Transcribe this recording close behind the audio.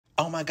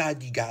my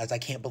God, you guys, I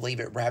can't believe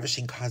it.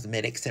 Ravishing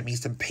Cosmetics sent me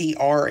some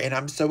PR, and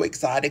I'm so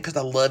excited because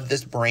I love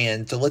this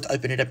brand. So let's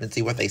open it up and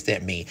see what they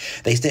sent me.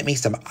 They sent me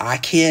some eye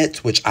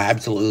kits, which I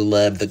absolutely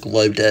love. The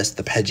glow dust,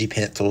 the pudgy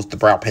pencils, the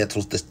brow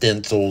pencils, the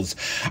stencils.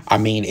 I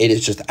mean, it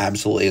is just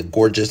absolutely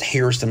gorgeous.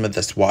 Here are some of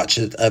the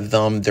swatches of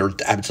them. They're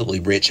absolutely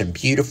rich and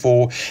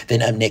beautiful.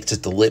 Then up next is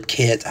the lip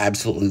kits. I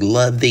absolutely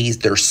love these.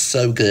 They're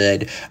so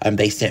good.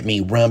 They sent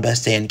me Rumba,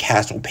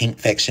 Sandcastle, Pink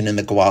Fiction, and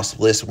the Gloss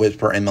Bliss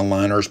Whisper, and the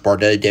liners,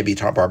 Bordeaux,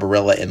 Debutante,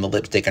 Barbarella, and the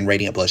lipstick, and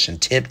Radiant Blush, and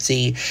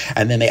Tipsy.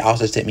 And then they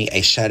also sent me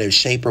a Shadow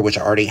Shaper, which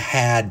I already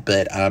had,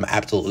 but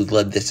absolutely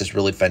love this. It's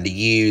really fun to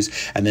use.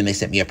 And then they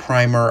sent me a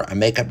primer, a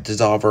makeup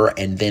dissolver,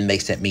 and then they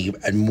sent me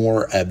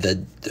more of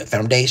the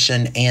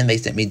foundation, and they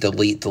sent me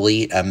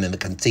Delete, and then the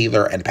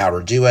concealer and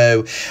powder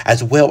duo,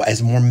 as well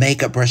as more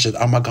makeup brushes.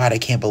 Oh my God, I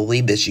can't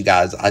believe this, you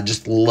guys. I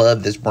just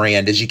love this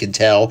brand. As you can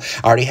tell,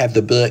 I already have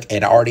the book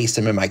and already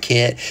some in my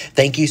kit.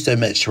 Thank you so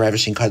much,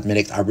 Ravishing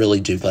Cosmetics. I really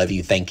do love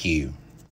you. Thank you.